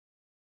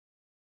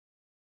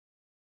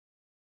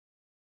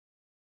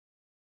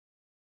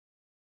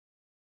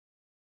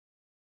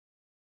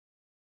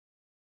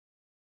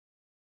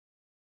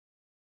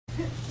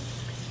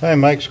Hi,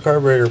 Mike's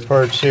Carburetor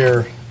Parts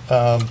here.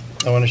 I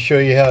want to show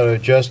you how to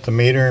adjust the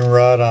metering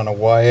rod on a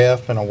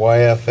YF and a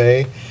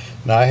YFA.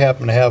 Now I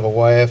happen to have a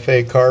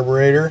YFA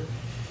carburetor,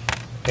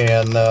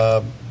 and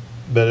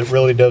but it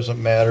really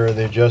doesn't matter.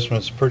 The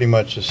adjustment's pretty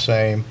much the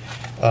same.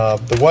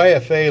 The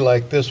YFA,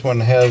 like this one,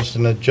 has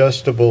an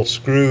adjustable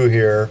screw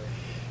here,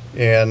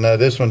 and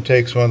this one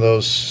takes one of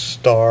those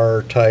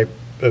star type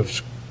of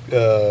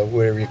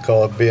whatever you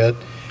call it bit,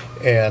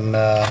 and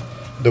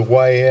the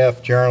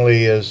YF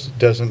generally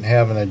doesn't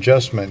have an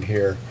adjustment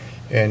here,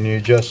 and you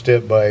adjust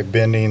it by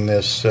bending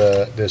this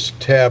this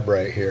tab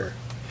right here.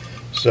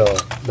 So,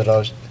 but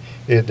other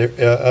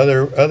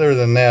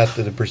than that,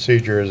 the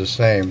procedure is the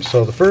same.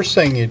 So the first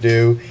thing you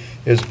do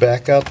is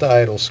back out the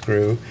idle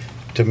screw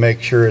to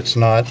make sure it's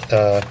not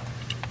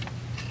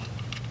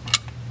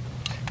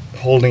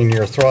holding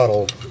your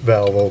throttle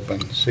valve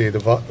open. See, the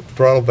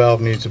throttle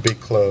valve needs to be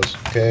closed.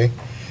 Okay.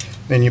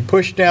 Then you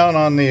push down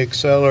on the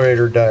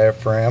accelerator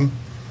diaphragm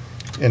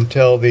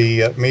until the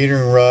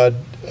metering rod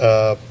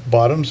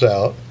bottoms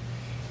out,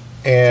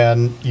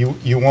 and you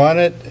want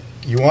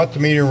the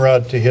metering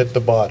rod to hit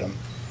the bottom,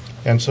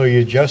 and so you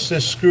adjust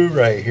this screw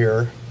right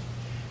here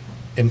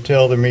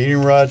until the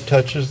metering rod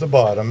touches the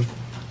bottom,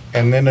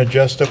 and then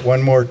adjust it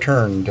one more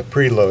turn to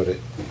preload it.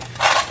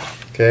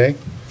 Okay.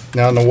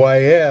 Now in the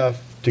YF,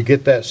 to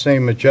get that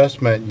same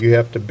adjustment, you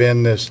have to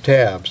bend this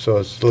tab, so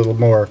it's a little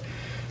more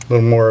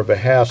of a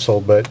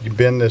hassle, but you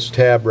bend this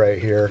tab right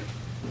here,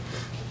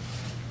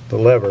 the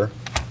lever,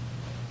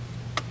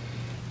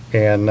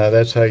 and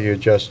that's how you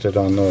adjust it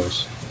on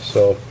those.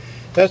 So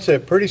that's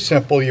it, pretty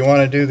simple. You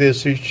want to do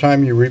this each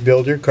time you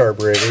rebuild your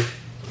carburetor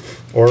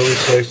or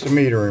replace the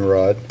metering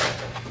rod,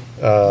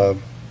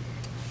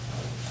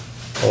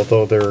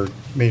 although their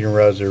metering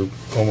rods are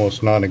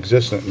almost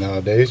non-existent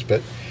nowadays,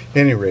 but at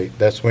any rate,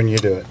 that's when you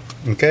do it.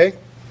 Okay?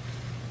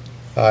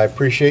 I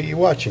appreciate you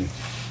watching.